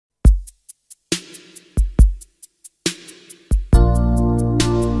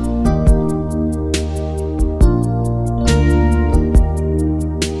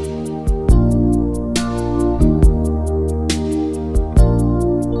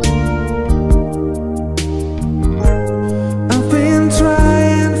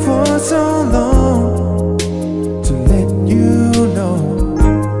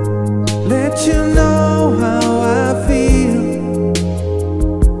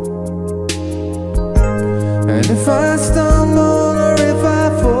If I stumble or if I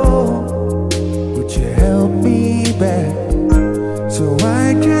fall, would you help me back so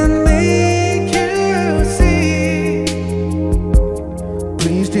I can make you see?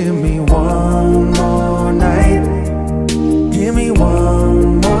 Please give me one more night. Give me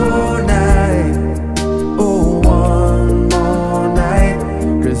one more night. Oh, one more night,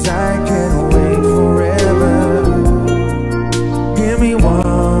 'cause I can't wait forever. Give me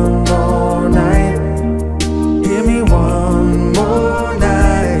one more night. Give me one more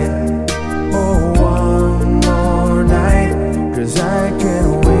night. Oh, one more night, 'cause I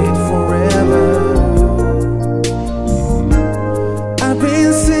can't wait forever. I've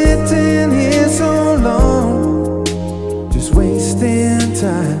been sitting here so long, just wasting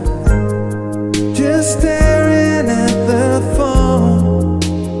time, just staring at the phone.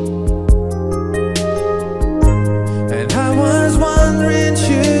 And I was wondering,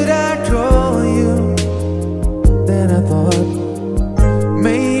 should I call you? Then I thought,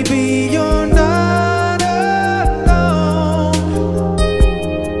 maybe you're not alone.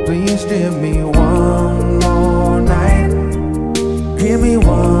 Please give me one more night. Give me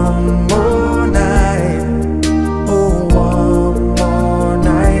one more night. Oh, one more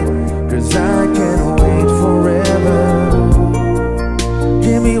night, 'cause I can't wait forever.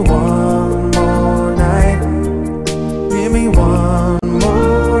 Give me one more night. Give me one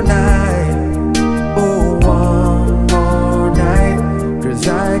more night. Oh, one more night, 'cause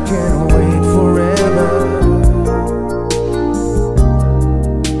I can't wait forever.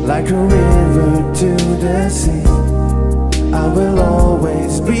 Like a river to the sea, I will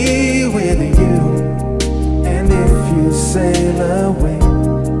always be with you. And if you sail away,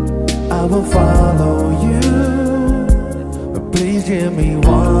 I will follow you. But please give me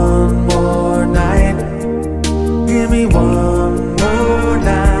one more night. Give me one more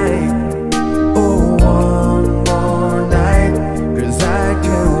night. Oh, one more night, 'cause I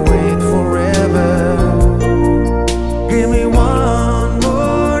can't wait forever. Give me one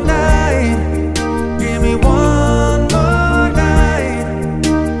more night. Give me one more night.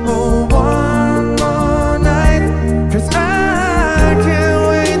 Oh, one more night, 'cause I can't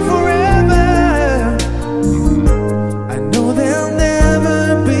wait forever. I know there'll never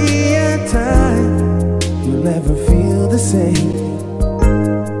be a time you'll ever feel the same.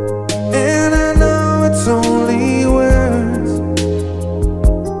 And I know it's only words,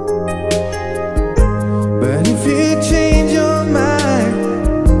 but if you change your mind,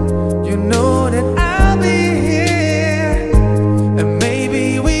 you know that I'll be here. And maybe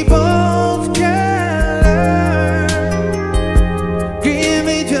we both can learn. Give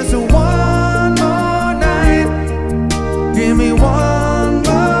me just one more night. Give me one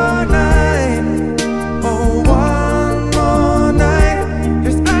more night. Oh, one more night,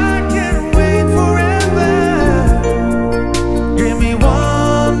 'cause I can't wait forever. Give me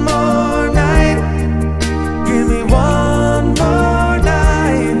one more night. Give me one more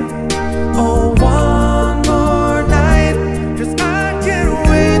night. Oh, one more night, 'cause I can't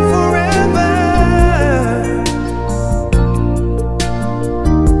wait forever.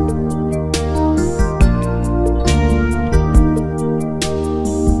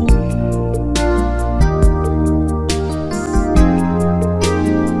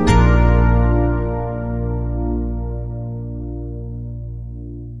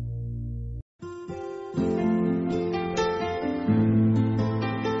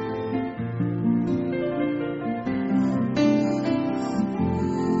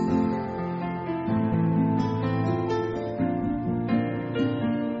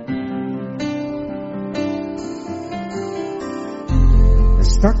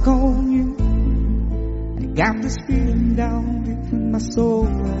 Stuck on you, I got this feeling down deep in my soul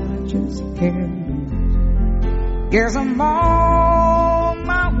that I just can't lose. Guess I'm on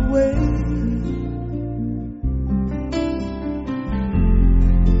my way.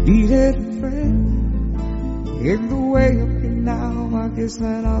 Needed a friend in the way up here now. I guess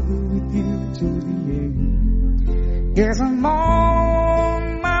that I'll be with you to the end. Guess I'm on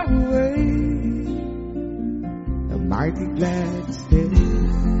my way. I'm mighty glad to stay.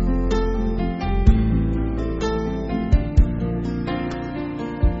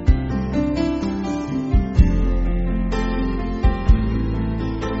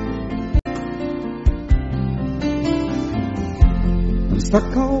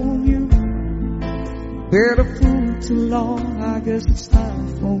 Stuck on you, been a fool too long. I guess it's time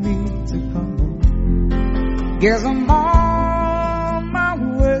for me to come home. Guess I'm on my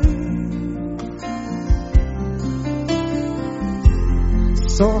way.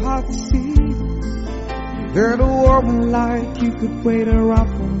 So hard to see that a woman like you could wait around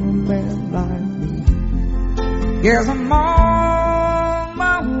for a man like me. Yes, I'm on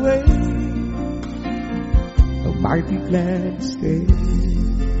my way. I might be glad to stay.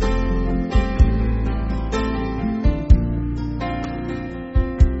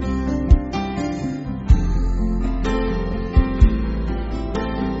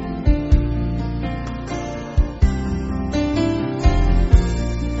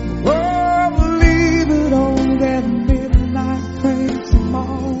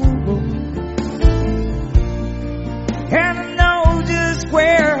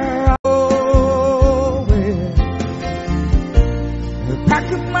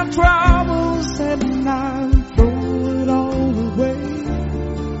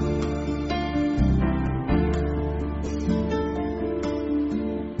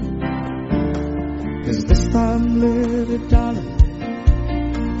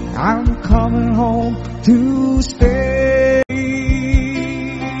 I'm coming home to stay.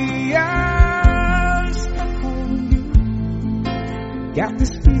 I'm stuck on you. Got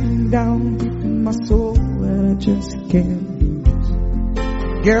this feeling down deep in my soul that I just can't lose.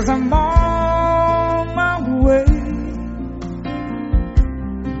 Guess I'm on my way.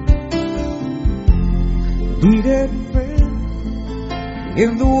 Needed a friend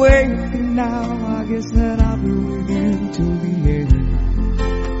in the way now. I guess that I'll be waiting till the end.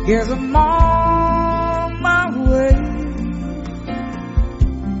 Yes, I'm on my way.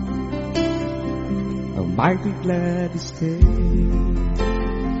 I might be glad to stay.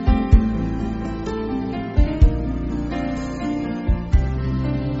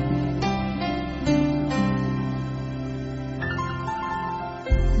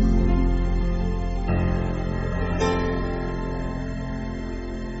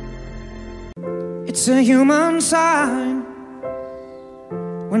 It's a human sign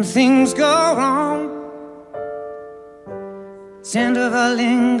when things go wrong. Scent of her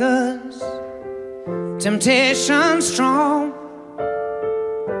lingers, temptation strong.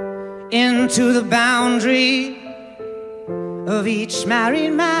 Into the boundary of each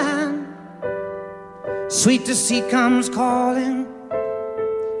married man, sweet deceit comes calling,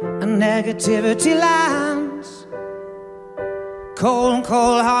 and negativity lands. Cold,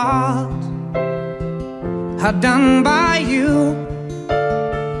 cold heart, hard done by you.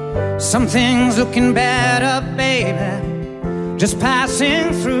 Something's looking better, baby, just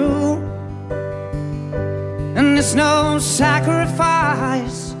passing through. And it's no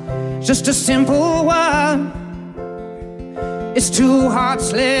sacrifice, just a simple word. It's two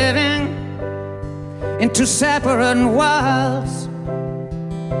hearts living in two separate worlds.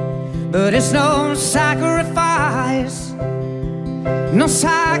 But it's no sacrifice, no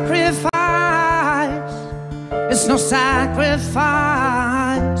sacrifice. It's no sacrifice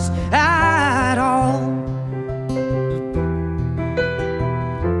at all.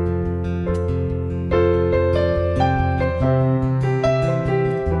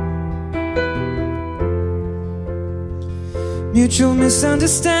 Mutual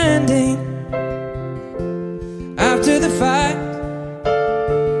misunderstanding after the fight.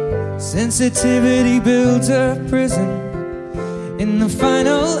 Sensitivity builds a prison. In the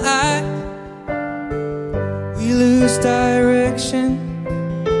final act, we lose direction.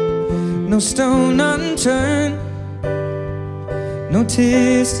 No stone unturned, no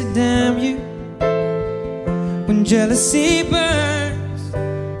tears to damn you. When jealousy burns,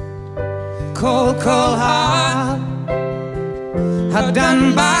 cold, cold heart, hard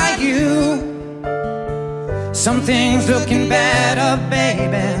done by you. Something's looking better,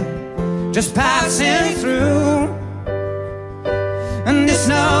 baby, just passing through. And it's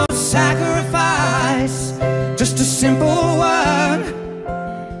no sacrifice, just a simple word.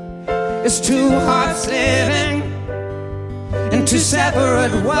 It's two hearts living in two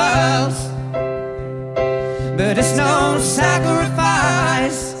separate worlds. But it's no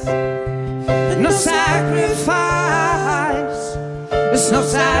sacrifice, no sacrifice. It's no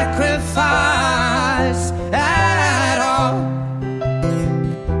sacrifice at all.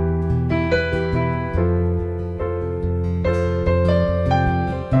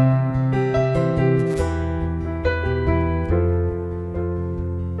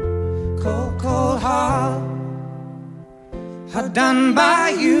 Cold, cold heart, hard done by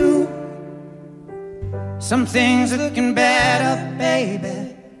you. Some things looking better,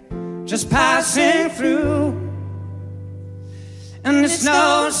 baby, just passing through. And it's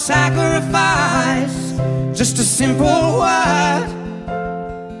no sacrifice, just a simple word.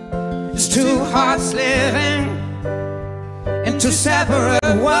 It's two hearts living in two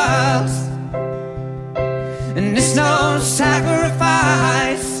separate worlds. And it's no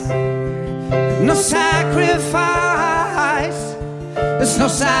sacrifice, no sacrifice. It's no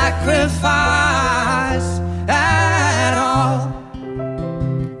sacrifice.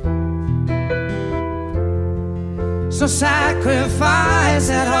 no sacrifice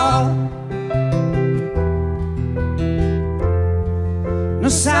at all. No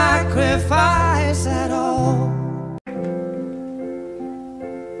sacrifice at all.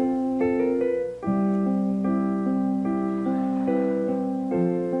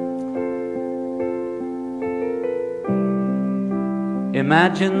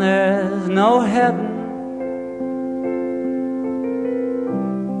 Imagine there's no heaven.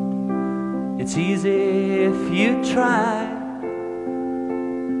 It's easy if you try.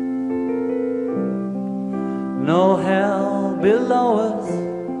 No hell below us.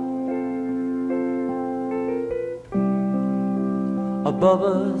 Above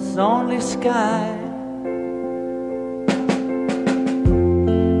us only sky.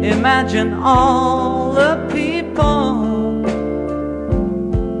 Imagine all the people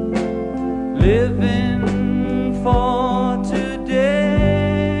living for today.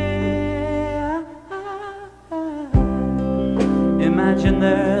 Imagine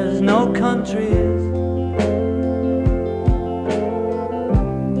there's no countries.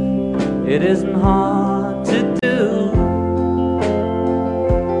 It isn't hard to do.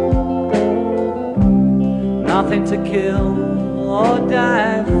 Nothing to kill or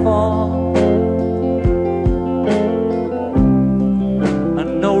die for.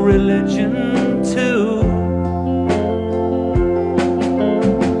 And no religion too.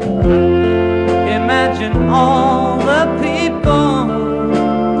 Imagine all the people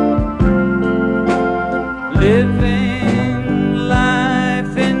living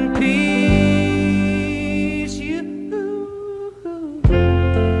life in peace.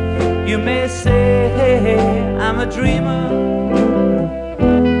 You may say I'm a dreamer,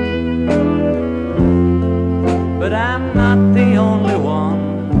 but I'm not the only one.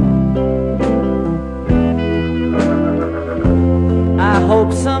 I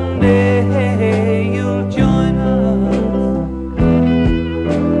hope someday you'll join us,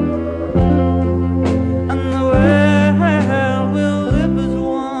 and the world will live as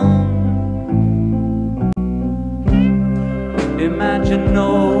one. Imagine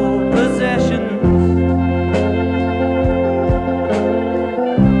no possessions.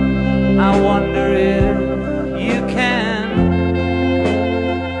 I wonder if you can.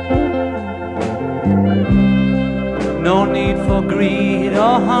 No need for greed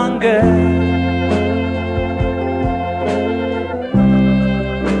or hunger.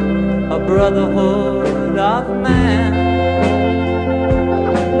 A brotherhood of man.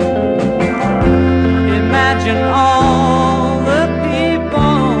 Imagine all the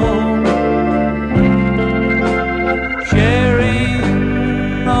people sharing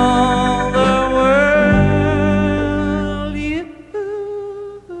all the world.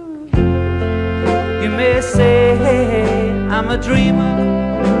 You may say I'm a dreamer,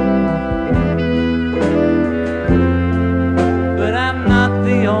 but I'm not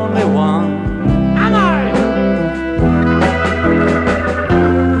the only one. Am I?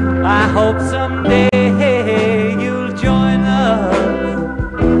 I hope someday you'll join us,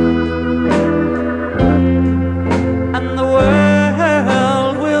 and the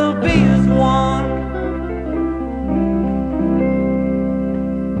world will be as one.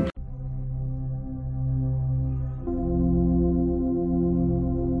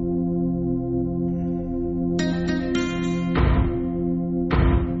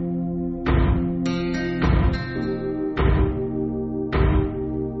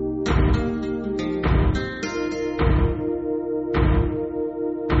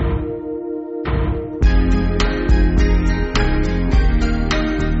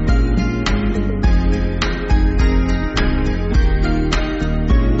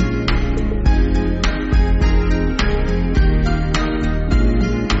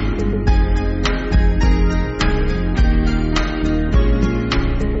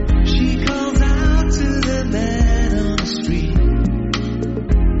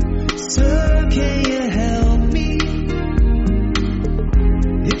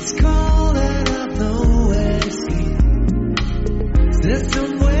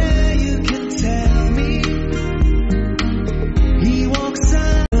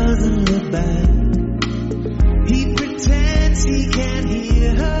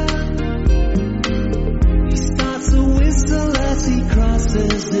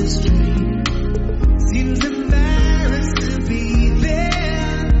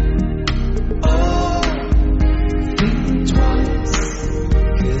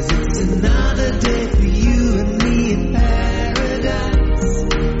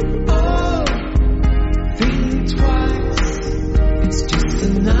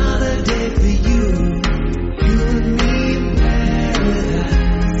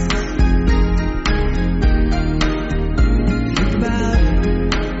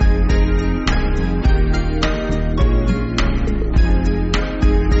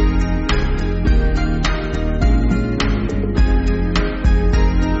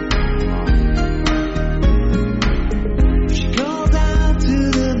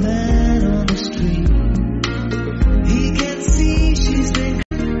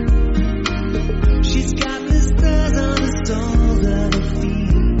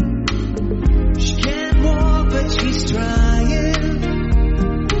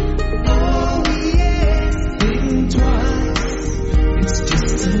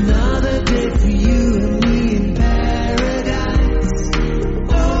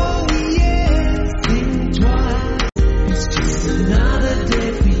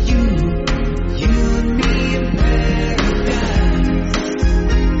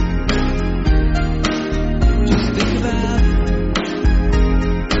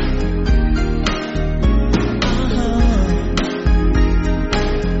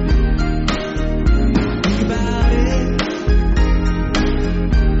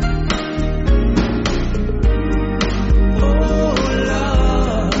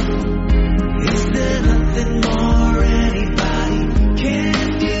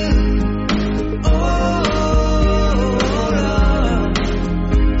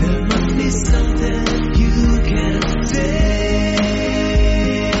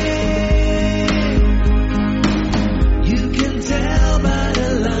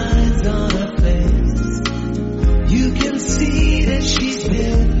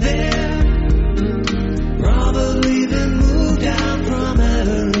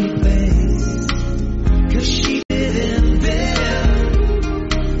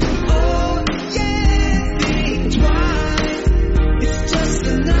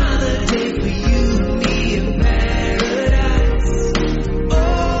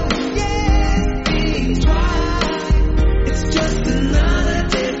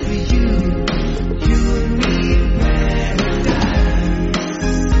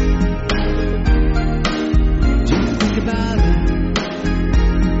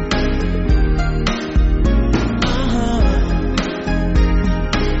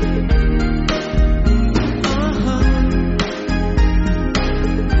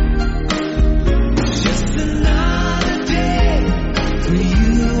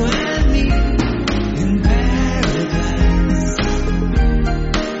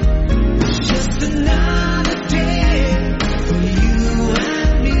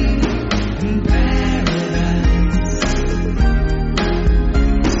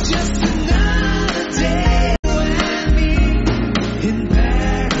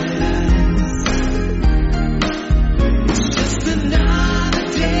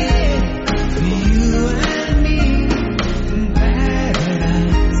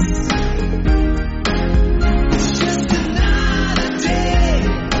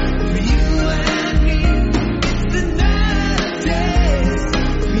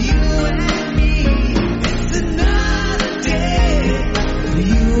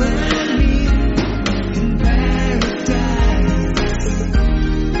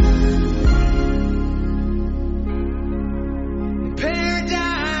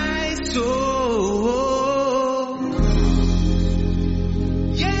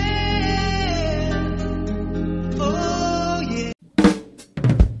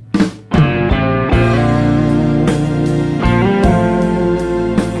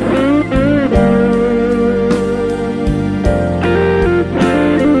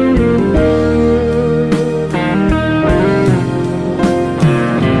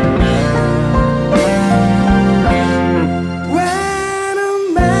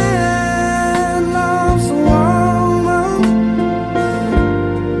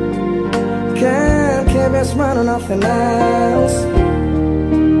 nothing else.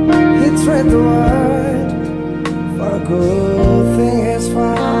 He tried the word for a good thing is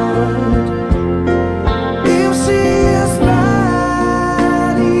found. If she is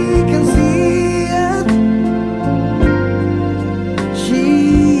bad, he can see it. She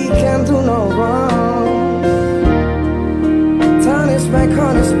can't do no wrong. Turn his back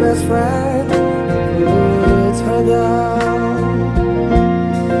on his best friend, puts her down.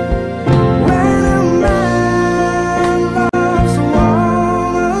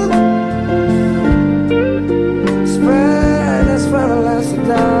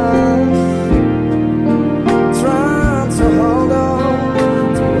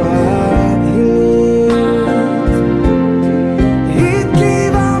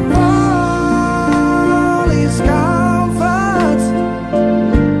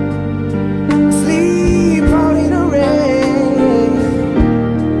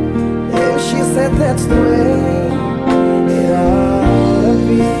 That's the way it ought to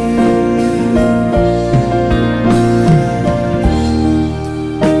be.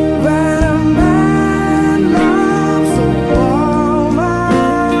 When a man loves a woman,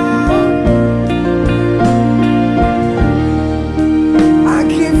 I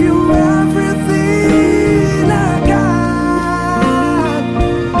give you everything I got.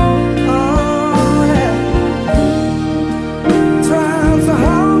 Oh yeah, trying to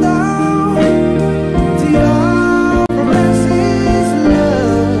hold on.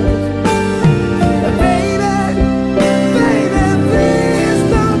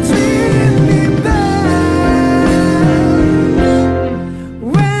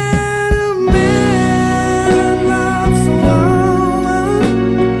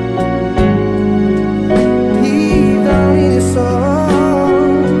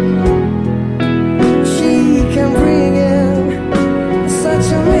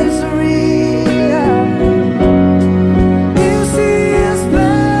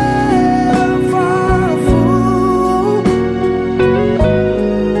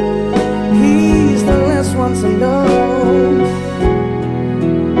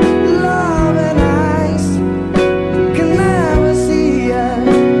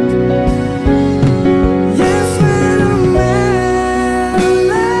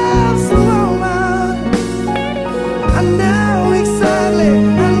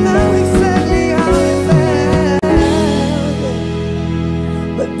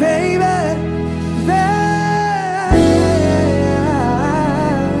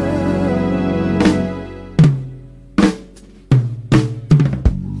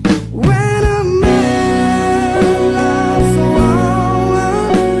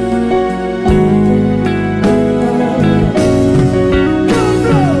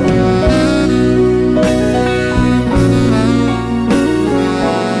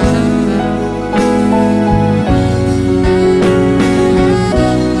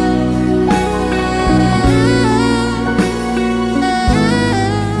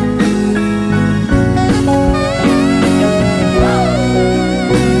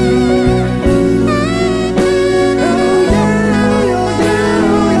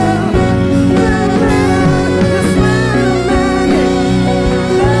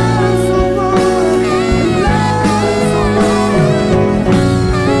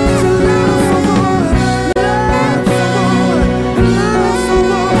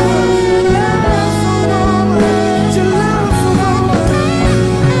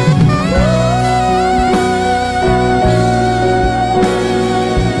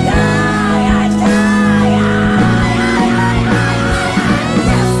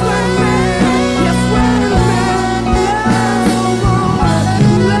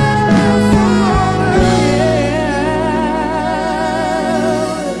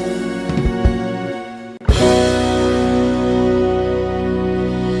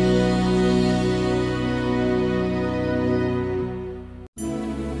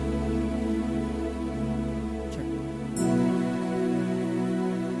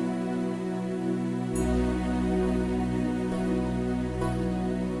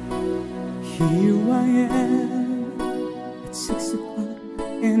 Here I am at 6 o'clock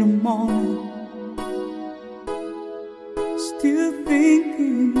in the morning, still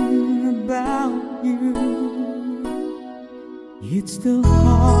thinking about you. It's still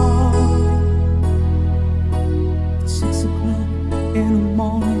hard at 6 o'clock in the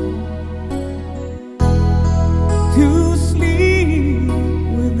morning to sleep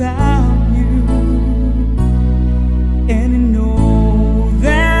without you, and I know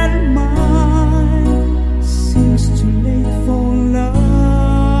that mine seems too late for love.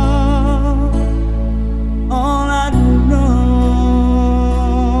 All I know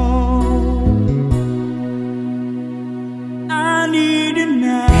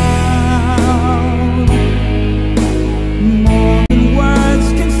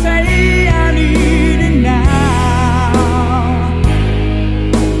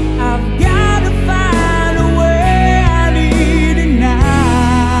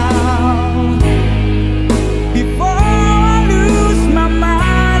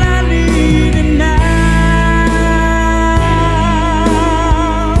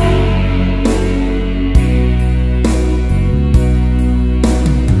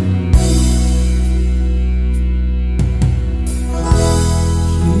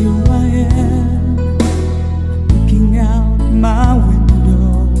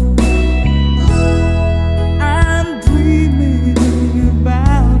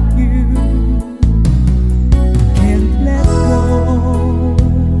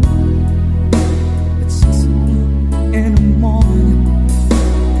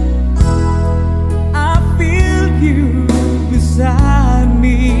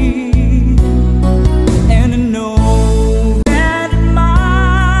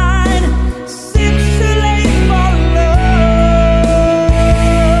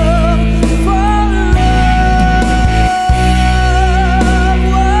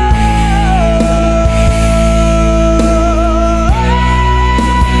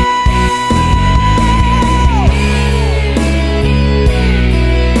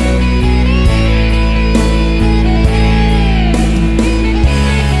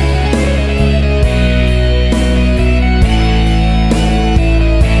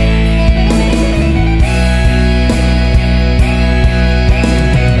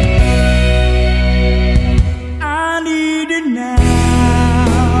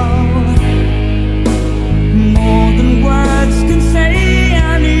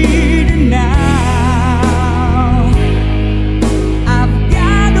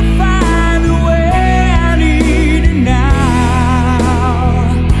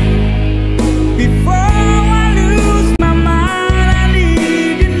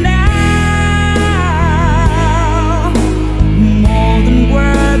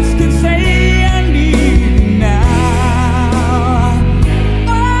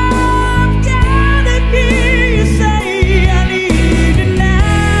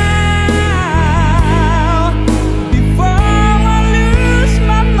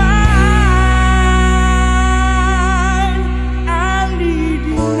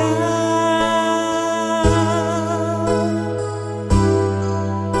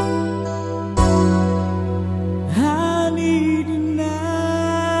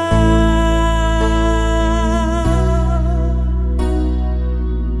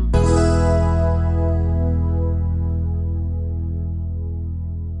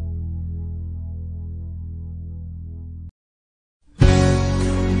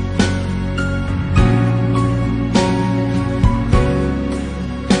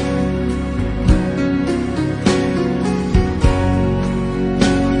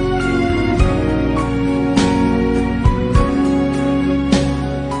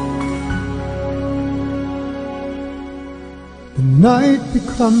night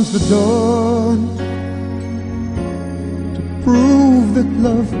becomes the dawn to prove that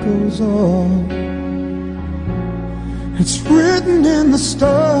love goes on. It's written in the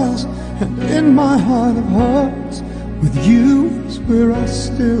stars and in my heart of hearts, with you is where I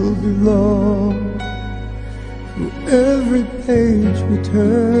still belong. Through every page we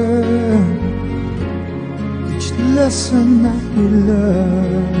turn, each lesson that we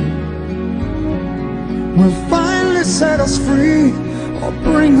learn will finally set us free or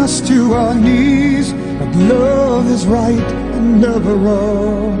bring us to our knees. But love is right and never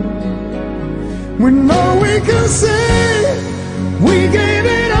wrong. We know we can say we gave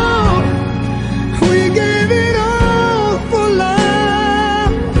it all. We gave it all for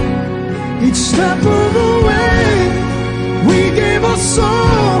love. Each step of the way, we gave our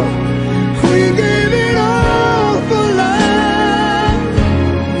soul. We gave it all for love.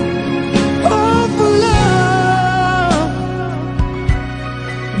 All for love.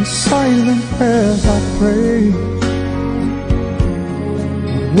 In silent prayers I pray,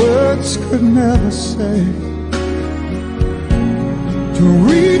 words could never say, to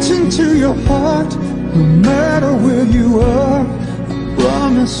reach into your heart, no matter where you are. I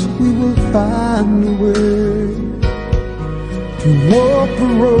promise we will find a way to walk the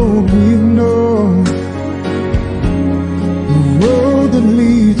road we know, the road that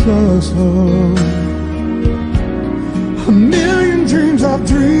leads us home. A million dreams I've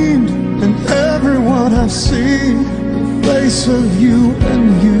dreamed, and everyone I've seen, face of you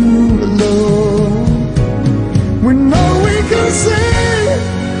and you alone. We know we can say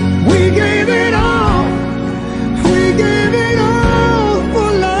we gave it all. We gave it all for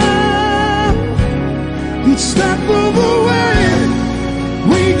love. Each step of the way,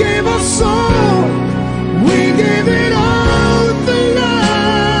 we gave our soul. We gave it all for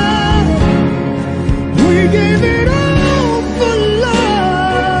love. We gave it all for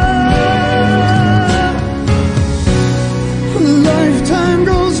love. A lifetime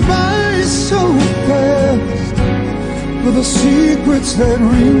goes by so fast, for the secrets that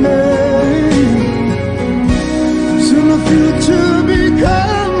remain. Soon the future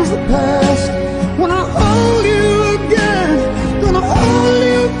becomes the past. When I hold you again, gonna hold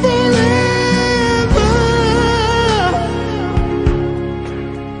you forever.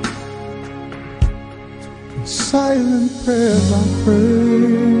 In silent prayers I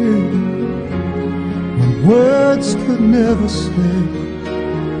pray, when words could never say,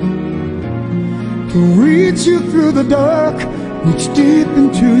 to reach you through the dark, reach deep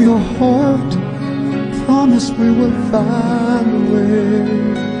into your heart. Promise we will find a way.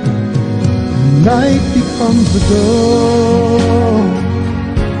 Night becomes the dawn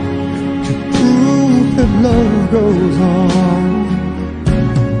to prove that love goes on.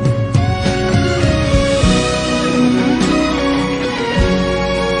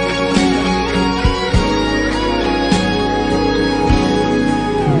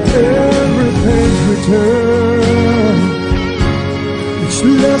 Every page we turn, each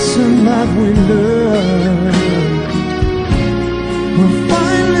lesson that we learn will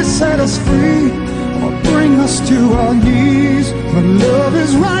finally set us free or bring us to our knees. But love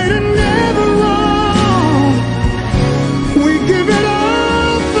is right and never wrong. We give it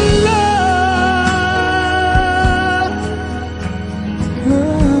all for love.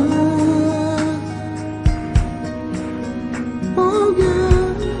 Oh yeah.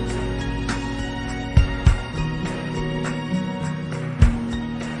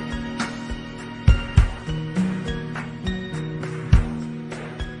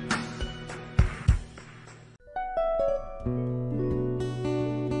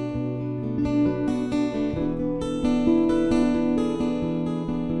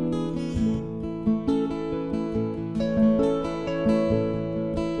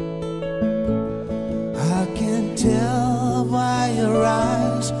 Tell by your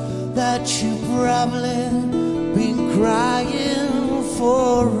eyes that you've probably been crying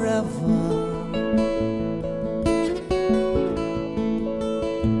forever.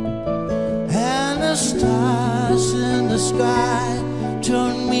 And the stars in the sky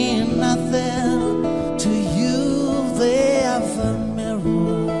don't mean nothing to you, they have a mirror.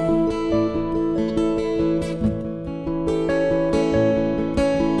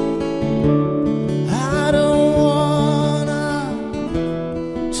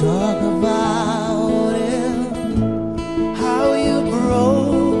 Talk about it, how you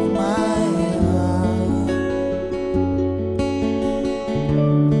broke my heart.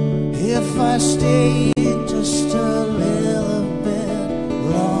 If I stayed just a little bit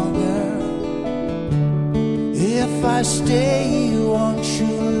longer, if I stay, won't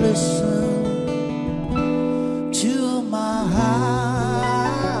you listen to my heart?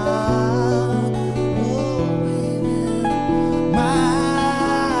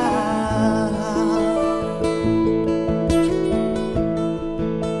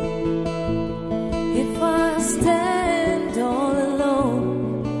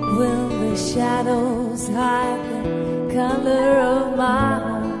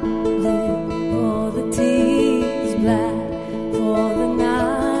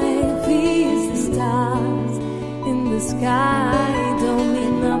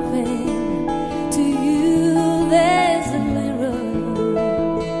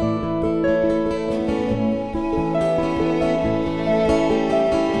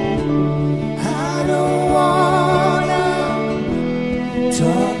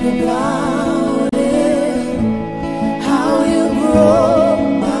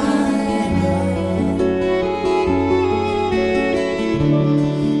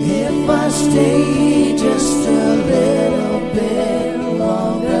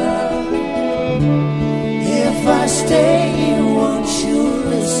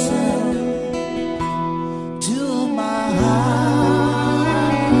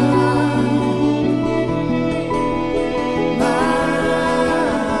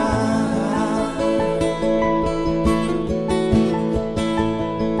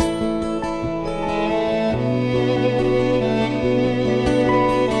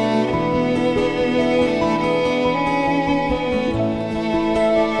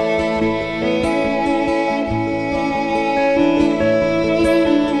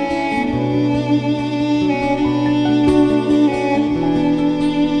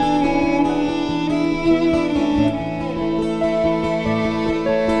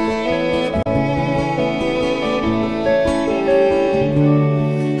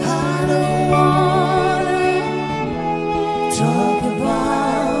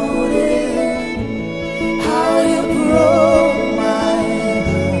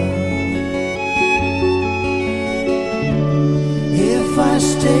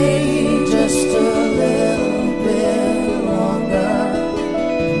 stay just a little bit longer?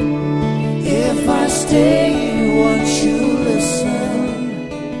 If I stay, won't you listen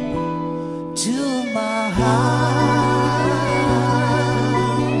to my heart?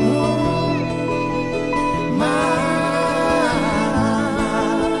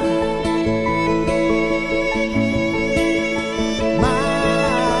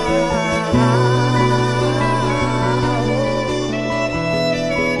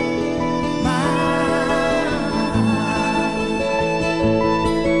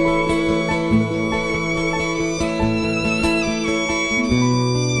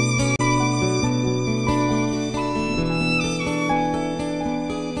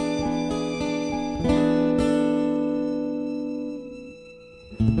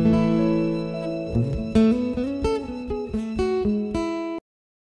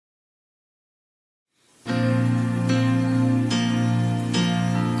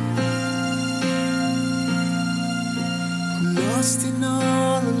 Lost and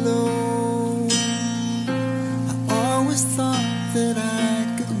all alone, I always thought that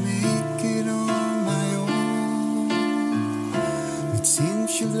I could make it on my own. It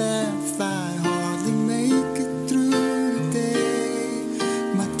seems you left, I hardly make it through the day.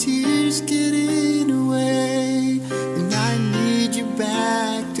 My tears getting away, and I need you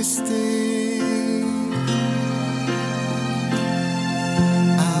back to stay.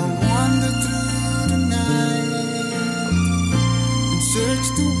 I wander through the night, search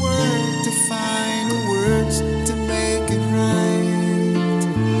the world to find the words to make it right.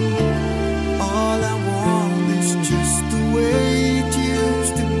 All I want is just the way it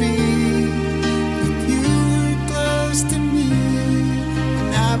used to be. If you were close to me,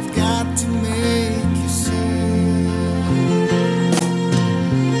 and I've got to make you see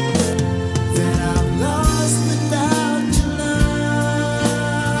that I'm lost without your love.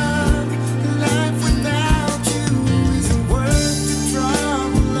 Life without you isn't worth the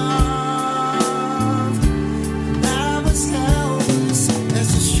trouble of. And I was helpless as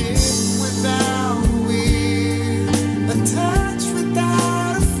a ship without a wheel, a touch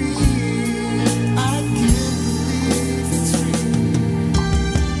without a feel. I can't believe it's real.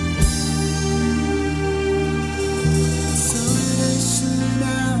 Someday soon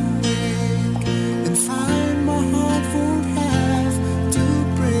I'll wake and find my heart won't have to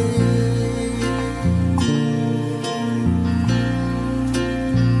break.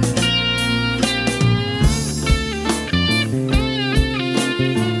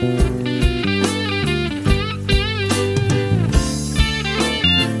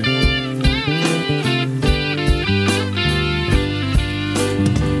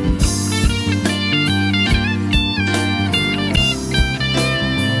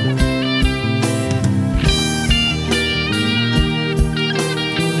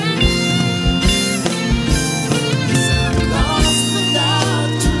 I'm lost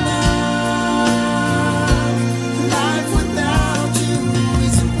without your love. Life without you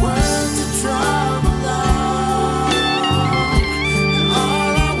isn't worth the trouble of. And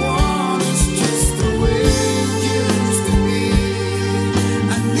all I want is just the way it used to be.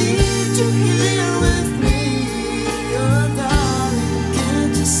 I need you here with me, oh darling,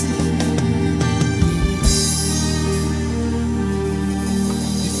 can't you see?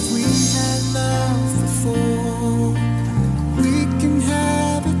 If we had love before, we can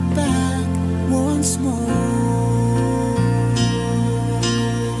have it back once more.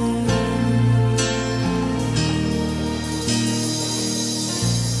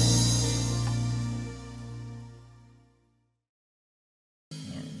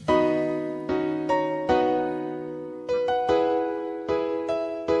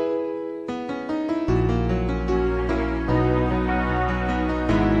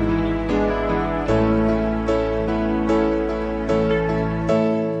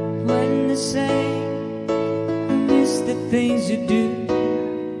 When they say I miss the things you do,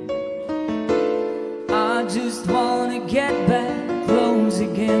 I just wanna get back close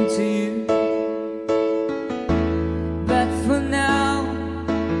again to you. But for now,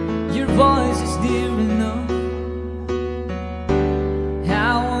 your voice is dear enough.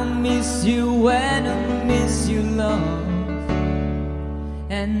 How I miss you when I miss you, love.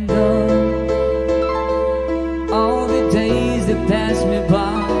 And all the days that pass me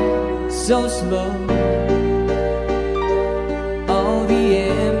by so slow, all the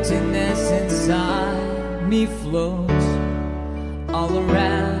emptiness inside me flows all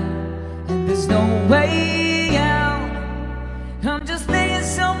around, and there's no way out. I'm just thinking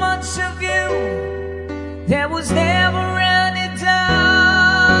so much of you, there was never any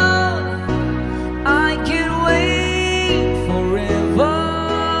doubt. I can't wait forever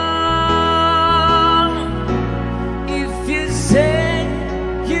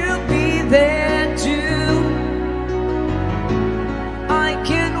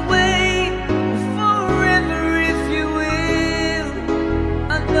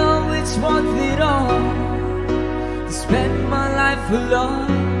it's worth it all to spend my life alone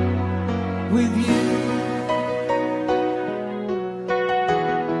with you.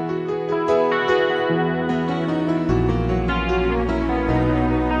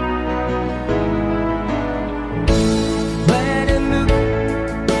 When it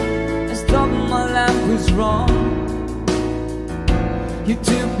looked as though my life was wrong, you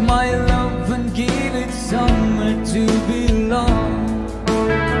took my love and gave it somewhere to belong.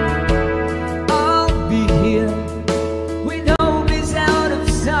 I'll be here when hope is out of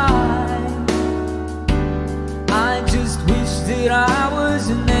sight. I just wish that I was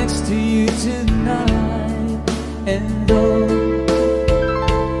next to you tonight. And though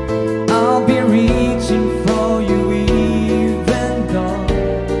I'll be reaching for you, even though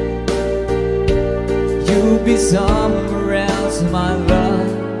you'll be somewhere else, my love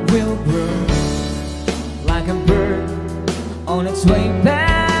will burn like a bird on its way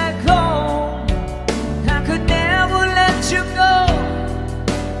back home. I could never let you go,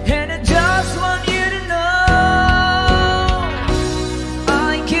 and I just want you to know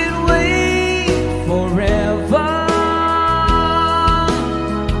I can't wait forever.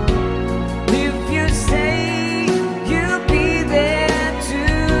 If you say you'll be there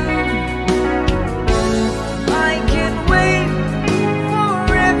too, I can't wait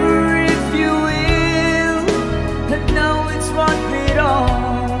forever if you will. I know it's worth it all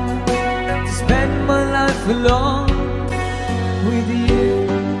to spend my life alone with you.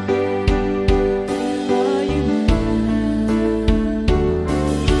 Are you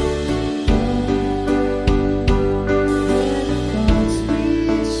the thoughts we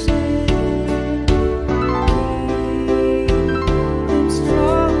share? I'm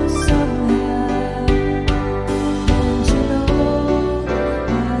strong somehow. Don't you know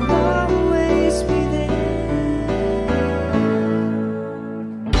I'll always be there?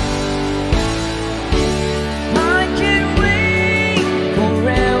 I can't wait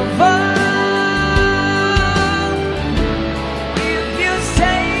forever. If you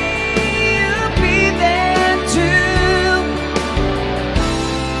say you'll be there too,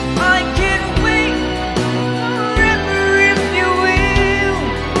 I can't wait forever if you will.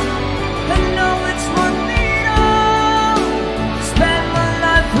 I know it's worth it all to spend my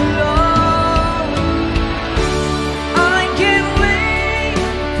life alone. I can't wait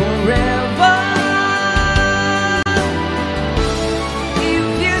forever. If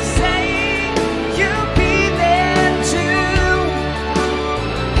you say you'll be there too,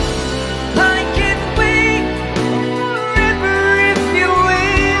 I can't wait forever if you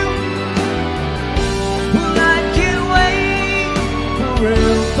will. Well, I can't wait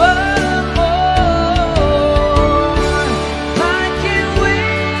forevermore. I can't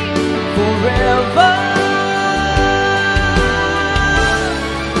wait forever.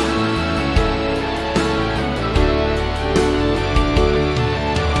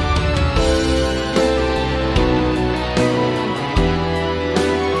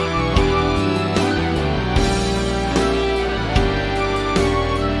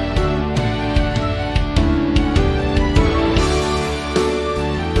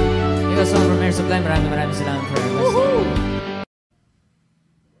 Ikaw song from Air Supply, maraming salamat for requesting.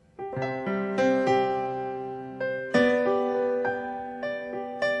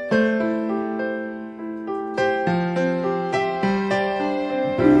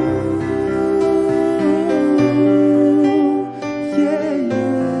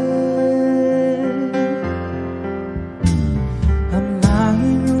 I'm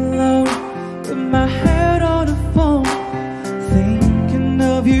lying alone with my head on the phone, thinking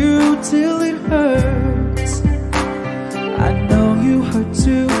of you till it hurts. I know you hurt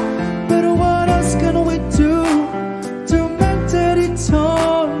too, but what else can we do to make that it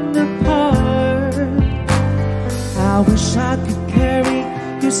torn apart? I wish I could carry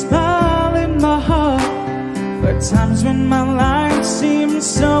your smile in my heart for times when my life seems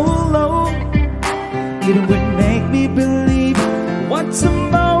so low. It would make me believe what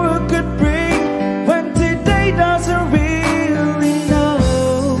tomorrow could bring when today doesn't really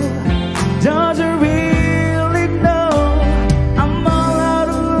know. Doesn't really know. I'm all out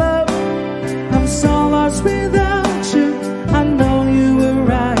of love. I'm so lost without you. I know you were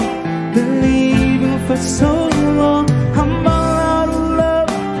right, believing for so long. I'm all out of love.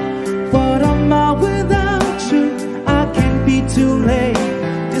 What am I without you? I can't be too late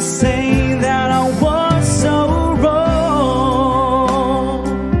to say that I was so wrong.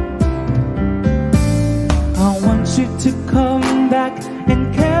 I want you to come back and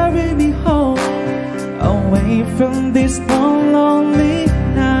carry me home, away from this lonely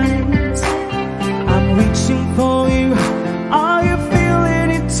night. I'm reaching for you. Are you feeling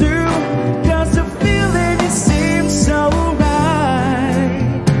it too?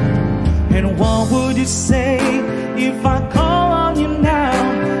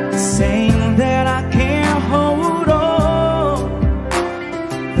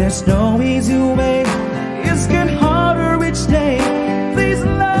 There's no easy way, it's getting harder each day. Please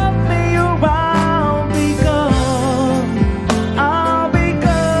love me or I'll be gone. I'll be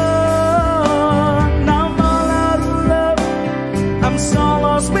gone. I'm all out of love, I'm so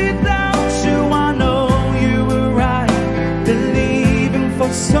lost without you. I know you were right, believing for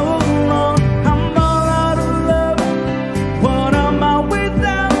so long. I'm all out of love, what am I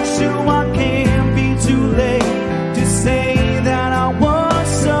without you? I can't be too late to say that I was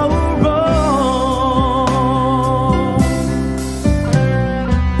so wrong.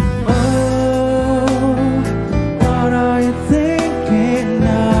 Oh, what are you thinking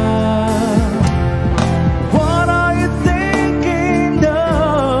now? What are you thinking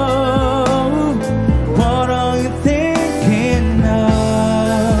of? What are you thinking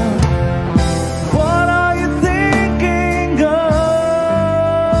of? What are you thinking of?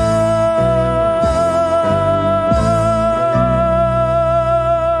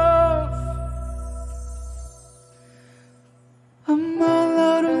 I'm all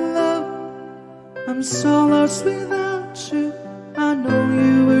out of love, I'm so lost without you. I know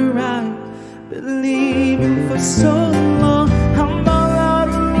you were right, believing for so long. I'm all out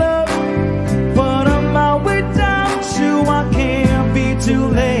of love, what am I without you? I can't be too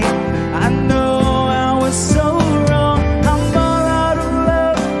late, I know I was so wrong. I'm all out of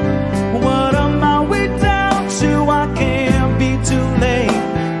love, what am I without you? I can't be too late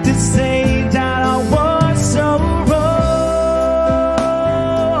to say that I was so wrong.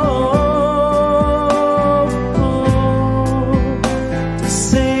 To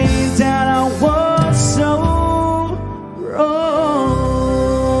say that I was so wrong.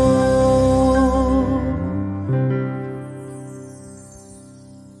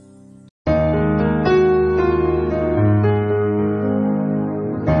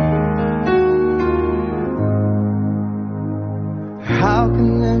 How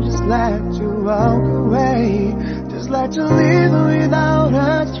can I just let you walk away? Just let you leave without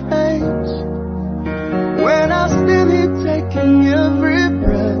a trace. When I stand here taking every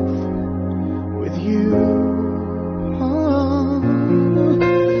breath with you. Oh,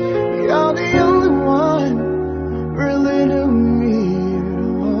 you're the only one really to me at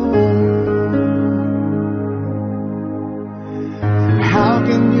all. How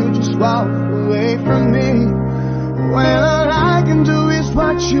can you just walk away from me when all I can do is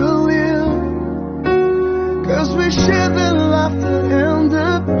watch you live? 'Cause we share the laughter and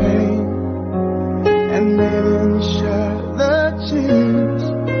the pain, and then share the tears.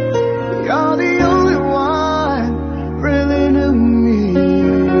 You're the only one really to me.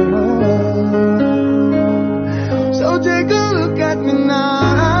 So take a look at me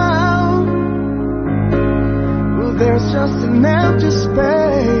now. Well, there's just an empty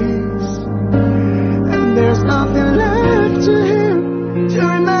space, and there's nothing left to him to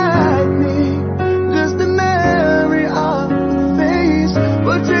remind me. Just a memory of the face.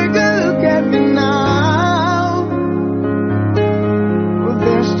 Well, take a look at me now. Well,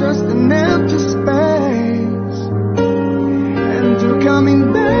 there's just an empty space, and you coming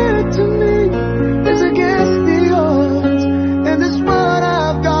back to me is against the odds, and it's what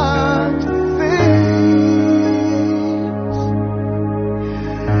I've got to face.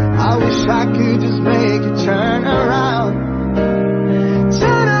 I wish I could just make you turn around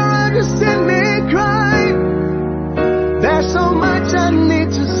to set me crying. There's so much I need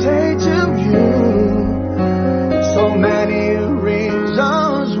to say to you, so many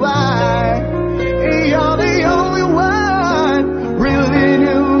reasons why you're the only one really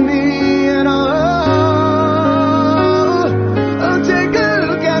knew me at all. Oh, take a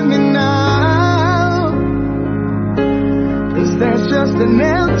look at me now, 'cause there's just an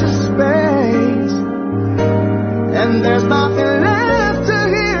empty space, and there's nothing left to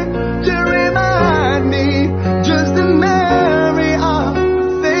hear to remind me. Just a memory of the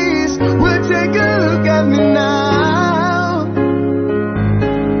face. Well, take a look at me now,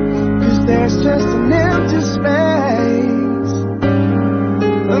 'cause there's just an empty space,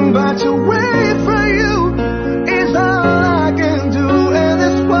 but to wait for you is all I can do, and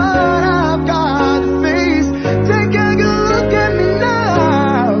it's what I've got to face. Take a good look at me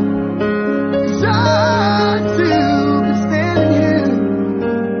now, 'cause I too can stand here,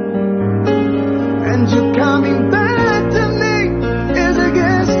 and you coming back to me is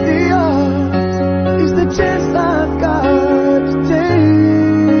against the odds. It's the chance I've got to take.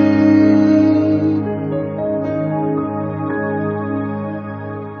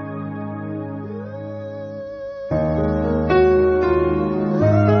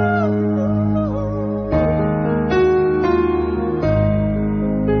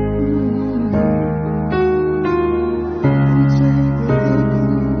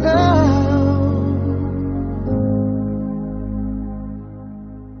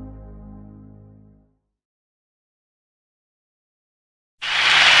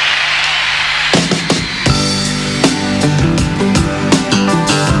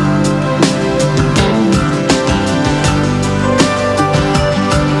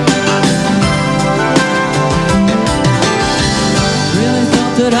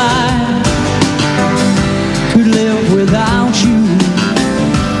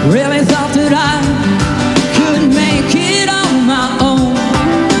 Really thought that I could make it on my own.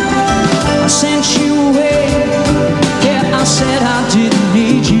 I sent you away, yeah, I said I didn't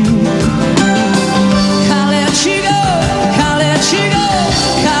need you. I let you go, I let you go,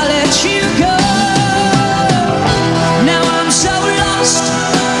 I let you go. Now I'm so lost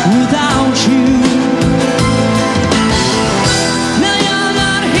without you. Now you're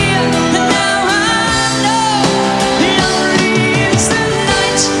not here, and now I know lonely is the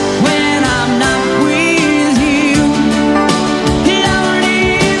night when I'm not with you. Lonely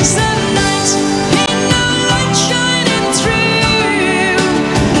is the night, ain't no light shining through.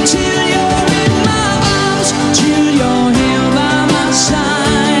 Till you're in my arms, till you're here by my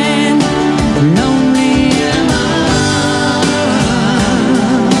side. Lonely am I.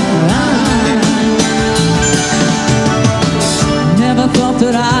 Never thought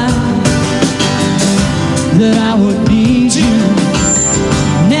that I would need you.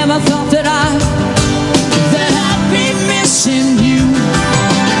 Never thought that I'd be missing you.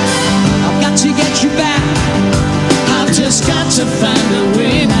 I've got to get you back. I've just got to find a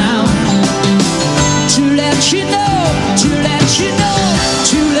way now to let you know, to let you know,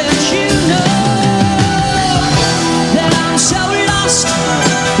 to let you know that I'm so lost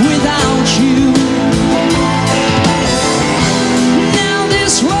without you. Now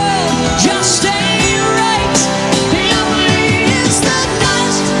this world just ain't right. Lonely is the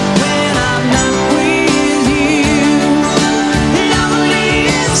night when I'm not with you. Lonely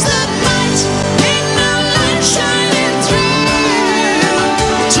is the night, ain't no light shining through.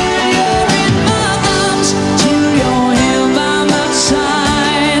 Till you're in my arms, till you're here by my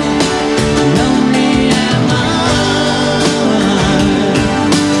side. Lonely am I.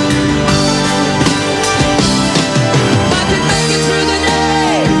 I can make it through the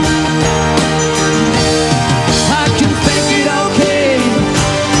day. I can fake it okay.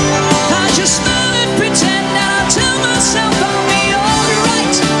 I just smile and pretend that I tell myself I'll be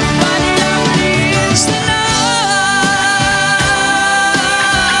alright. But lonely is the night.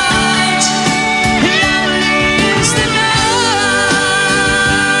 Lonely is the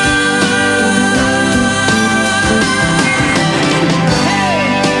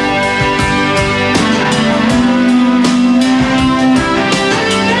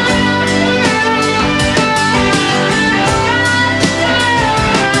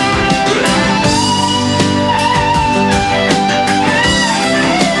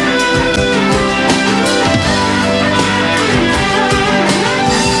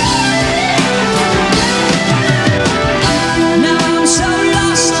Now I'm so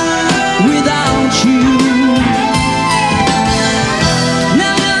lost without you.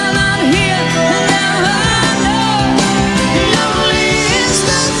 Now you're not here, and now I know lonely is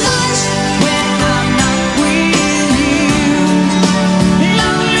the night when I'm not with you.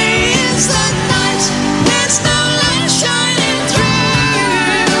 Lonely is the night, there's no light shining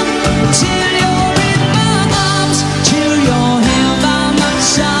through. Till you're in my arms, till you're here by my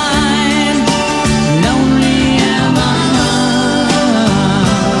side. Lonely am I.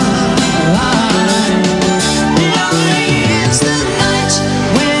 Lonely is the night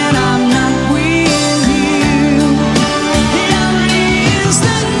when I'm not with you. Lonely is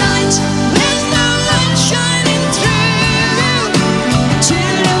the night, there's no light shining through.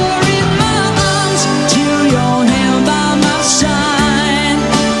 Till you're in my arms, till you're here by my side.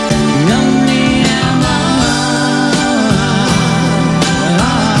 Lonely am I.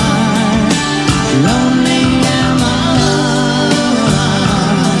 Lonely am I.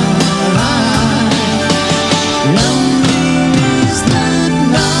 Lonely is the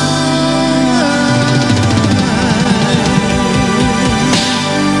night.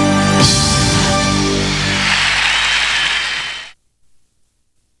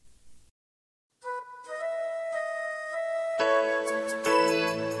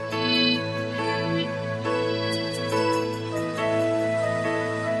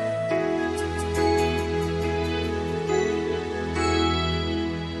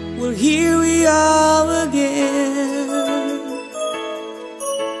 Well, here we are again.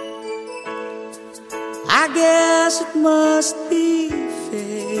 I guess it must be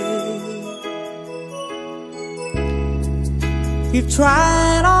fate. We've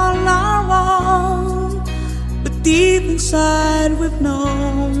tried all our own, but deep inside we've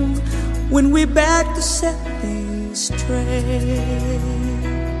known when we're back to set things straight.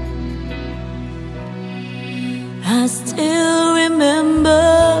 I still remember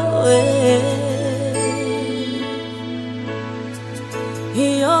when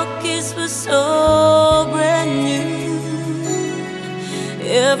your kiss was so brand new.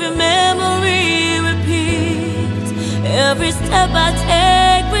 Every memory repeats, every step I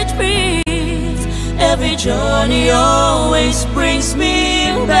take journey always brings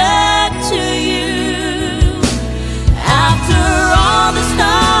me back to you. After all the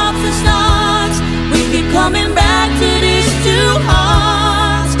stops and starts, we keep coming back to these two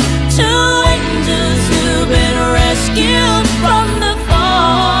hearts, two angels who've been rescued from the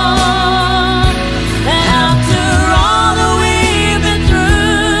fall. After all that we've been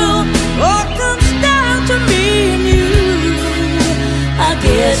through, all comes down to me and you. I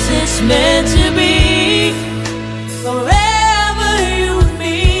guess it's meant to be forever, you and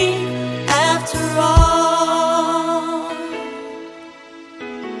me, after all.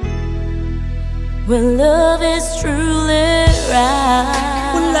 When love is truly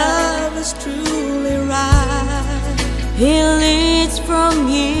right, when love is truly right, it leads from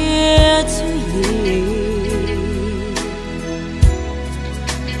year to year.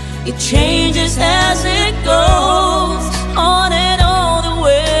 It changes as it goes, on and on the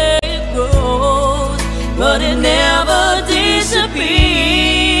way it goes, but it never disappears.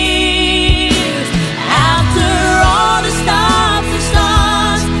 After all the stops and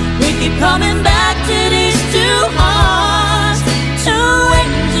starts, we keep coming back to these two hearts, two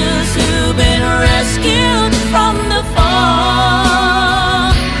angels who've been rescued from the fall.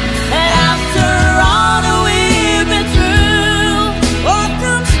 After all that we've been through, all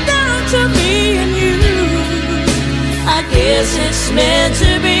comes down to me and you. I guess it's meant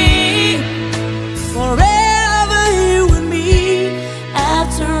to be forever, you and me,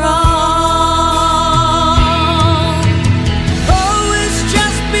 after all. Oh, it's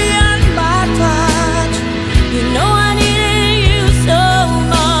just beyond my touch. You know I needed you so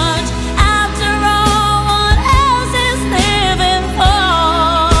much. After all, what else is living for?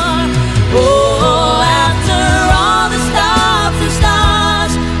 Oh, after all the stops and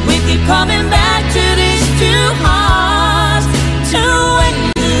starts, we keep coming back to these two hearts, two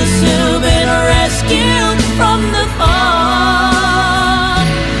angels who've been rescued from the fall.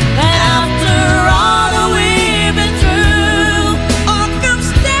 After all that we've been through, all comes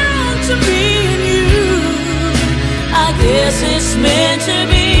down to me and you. I guess it's meant to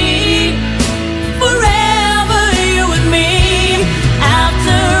be forever, you and me.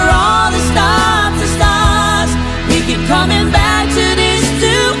 After all the stops and starts, we keep coming back to these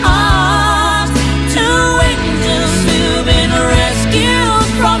two hearts, two angels who've been rescued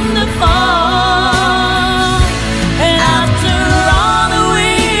from the fall. After all that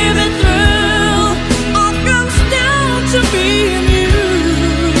we've been through, all comes down to me and you.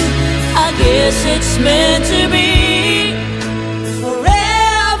 I guess it's meant to be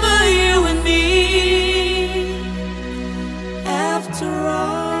forever, you and me, after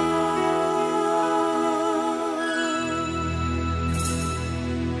all.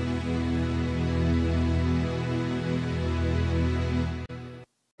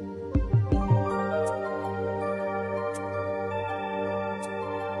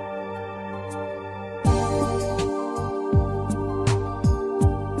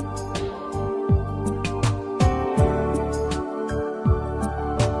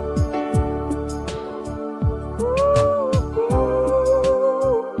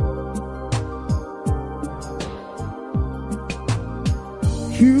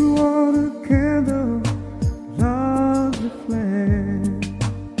 You are the candle, love the flame.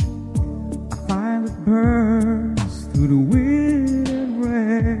 I find it burns through the wind and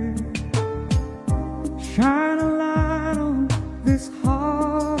rain. Shine a light on this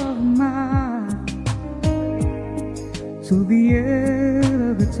heart of mine till the end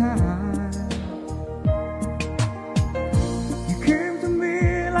of the time. You came to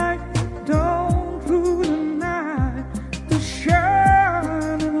me like dawn through the night to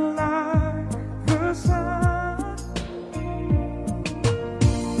shine and light the sun.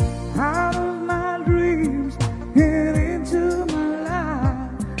 Out of my dreams and into my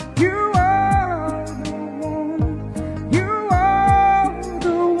life, you are the one, you are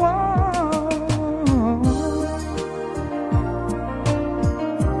the one.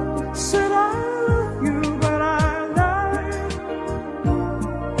 Said I love you, but I lied,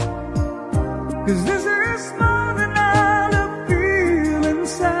 'cause this is more than I feel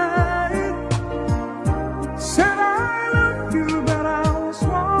inside. Said I love you, but I was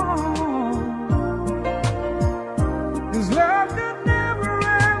wrong, 'cause love could never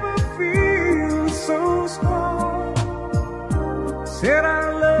ever feel so strong. Said I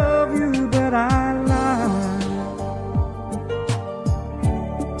love you, but I lied.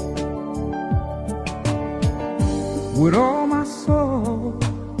 With all my soul,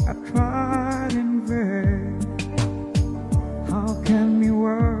 I tried in vain. How can me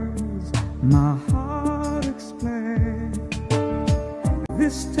words, my heart explain?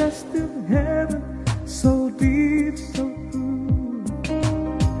 This test of heaven so deep, so true.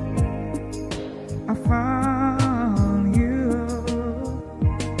 I found you.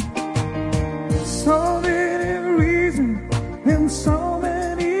 So many reasons in so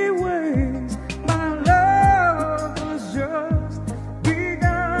many ways. My love was just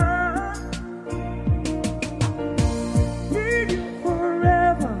begun. Need you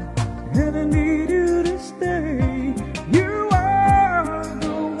forever, and I need you to stay. You are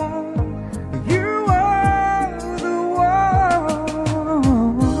the one. You are the one.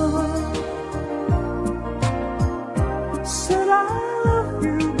 Said I love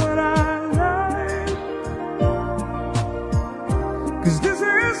you, but I lied. 'Cause this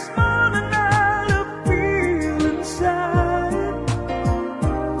is more than I feel inside.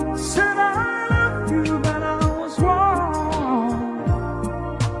 Said I love you, but I was wrong.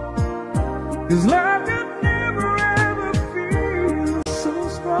 'Cause love could never ever feel so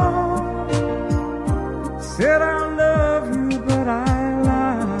strong. Said I love you, but I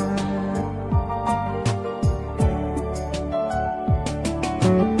lied.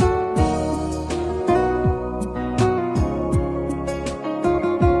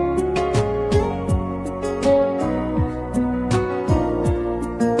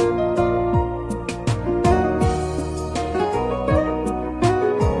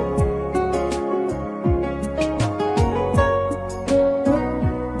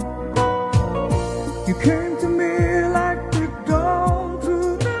 You came to me like the dawn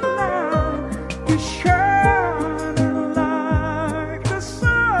through the night. You shining like the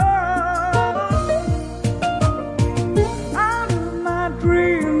sun. Out of my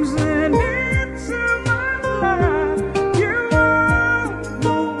dreams and into my life. You are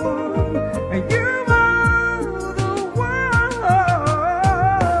the one. You are the one.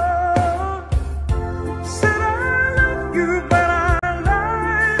 Said I love you, but I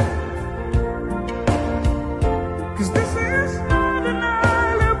lied. 'Cause this is more than I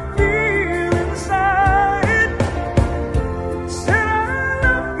feel inside. Said I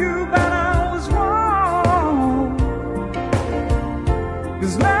love you, but I was wrong.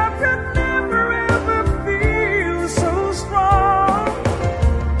 'Cause love could never ever feel so strong.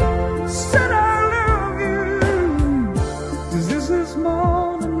 Said I love you. 'Cause this is more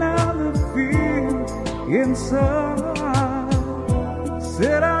than I feel inside.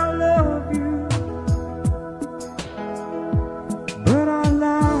 Said I love you, but I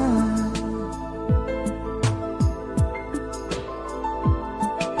lied.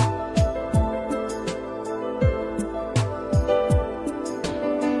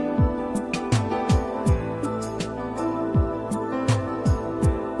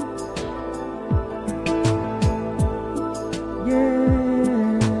 Yeah.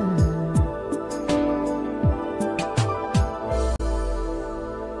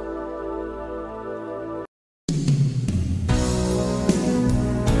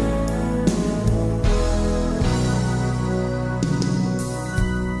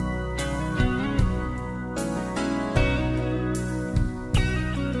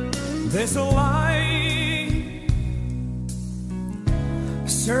 There's a light, a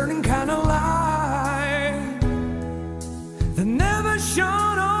certain kind of light that never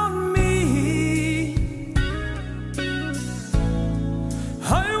shone on me.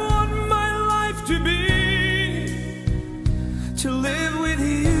 I want my life to be, to live with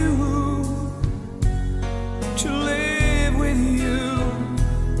you, to live with you.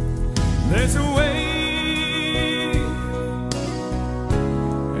 There's a way.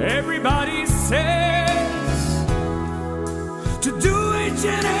 Everybody says to do each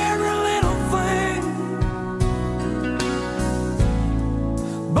and every little thing,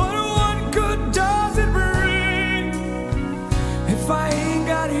 but what good does it bring if I ain't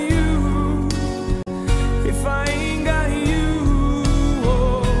got you? If I ain't got you,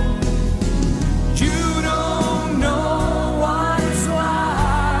 oh. You don't know what it's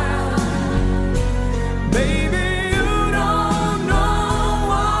like, baby.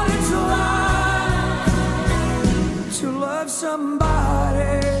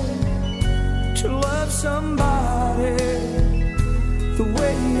 Somebody the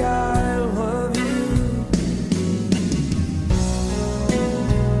way I love you.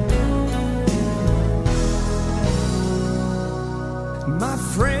 My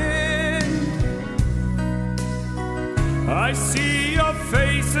friend, I see your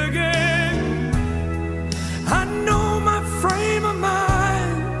face again. I know my frame of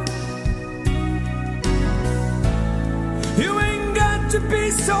mind. You ain't got to be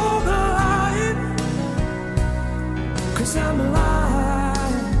so blind, 'cause I'm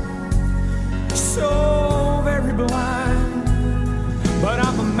alive, so very blind. But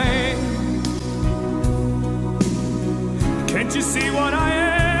I'm a man Can't you see what I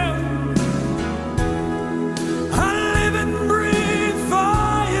am? I live and breathe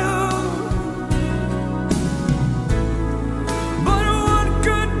for you. But what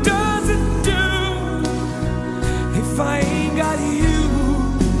good does it do if I ain't got you?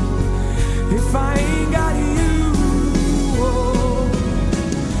 If I ain't got you? Oh,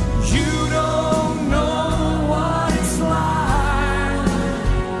 you don't know what it's like,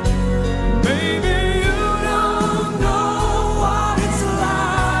 baby. You don't know what it's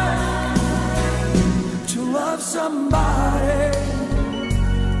like to love somebody,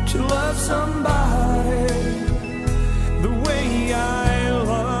 to love somebody the way I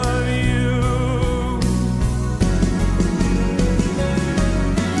love you.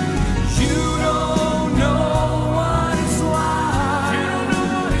 You don't know what it's like. You don't know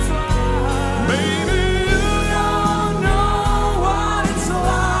what it's like, baby. You don't know what it's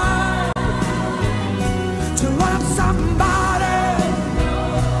like to love somebody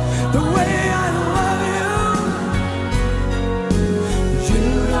the way I love you. You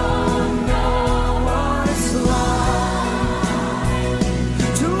don't know what it's like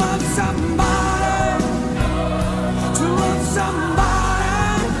to love somebody, to love somebody.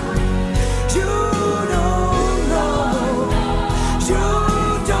 You don't know, you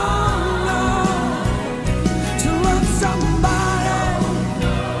don't know to love somebody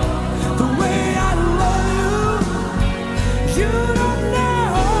the way I love you. You don't know,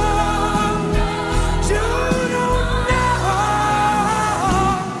 you don't know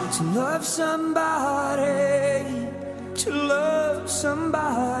to love somebody, to love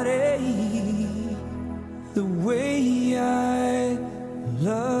somebody the way I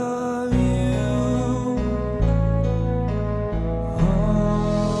love you. Oh.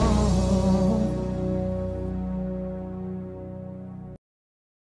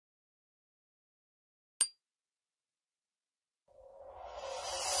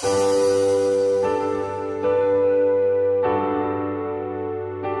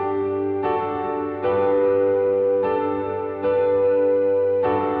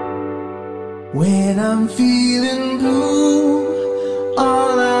 When I'm feeling blue,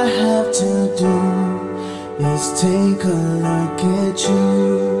 all I have to do is take a look at you.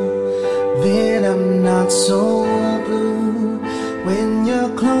 Then I'm not so blue. When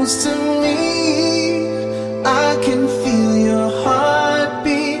you're close to me, I can feel your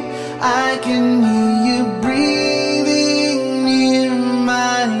heartbeat. I can hear you breathing near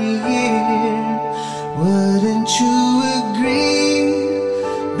my ear. Wouldn't you agree,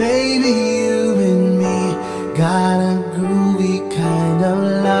 baby? You and me got a groovy kind of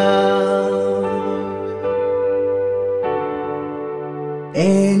love.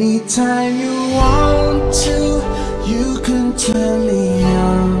 Anytime you want to, you can turn me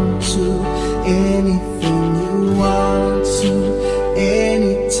on to anything you want to,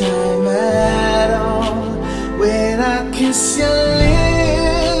 anytime at all. When I kiss your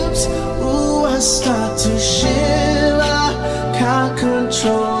lips, ooh, I start to shiver. Can't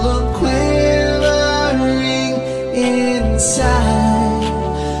control the quivering inside.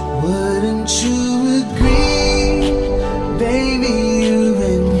 Wouldn't you agree, baby? You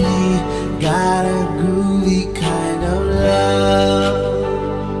and me got a groovy kind of love.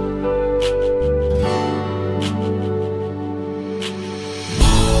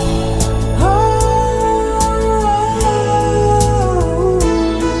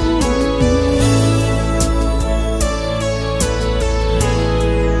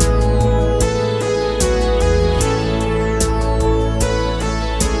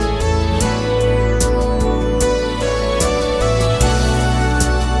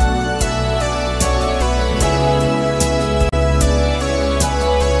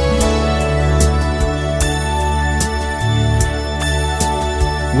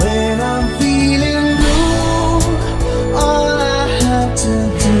 When I'm feeling blue, all I have to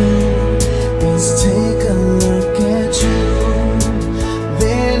do is take a look at you.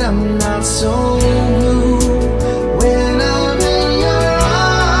 Then I'm not so